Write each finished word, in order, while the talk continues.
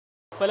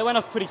Well, it went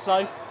off pretty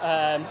slow,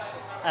 and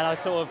I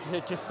was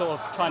just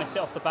trying to sit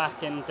off the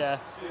back and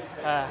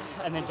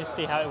then just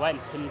see how it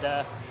went.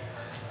 And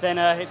then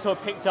it sort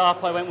of picked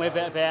up. I went with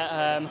it a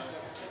bit,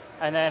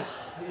 and then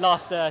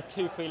last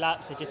 2-3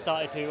 laps, it just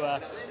started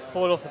to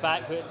fall off the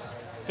back, which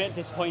a bit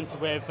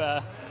disappointed with.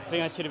 I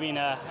think I should have been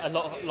a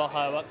lot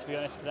higher up, to be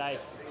honest, today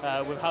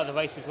with how the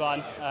race was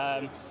run.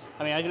 I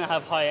mean, I didn't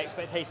have high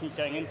expectations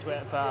going into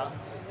it, but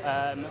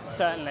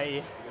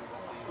certainly,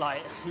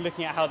 like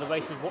looking at how the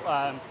race was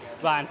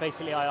ran,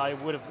 basically I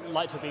would have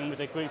liked to have been with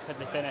the group as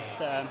they finished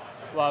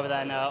rather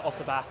than off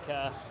the back.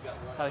 That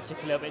was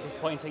just a little bit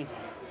disappointing.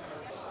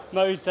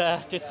 Mo's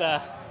just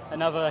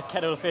another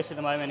kettle of fish at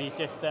the moment. He's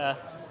just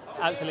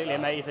absolutely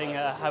amazing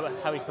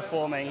how he's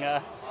performing,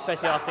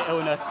 especially after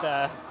illness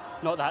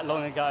not that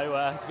long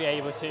ago, to be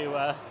able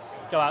to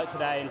go out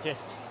today and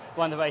just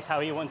run the race how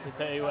he wanted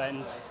to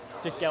and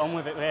just get on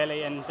with it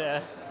really, and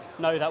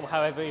know that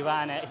however he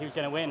ran it, he was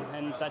going to win,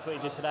 and that's what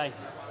he did today.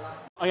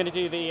 I'm going to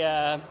do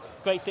the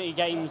Great City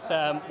Games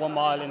 1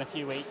 mile in a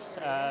few weeks,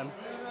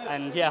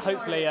 and yeah,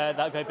 hopefully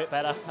that'll go a bit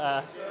better.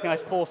 I think I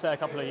was fourth there a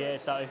couple of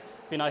years, so it'd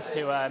be nice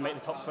to make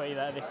the top 3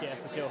 there this year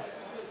for sure.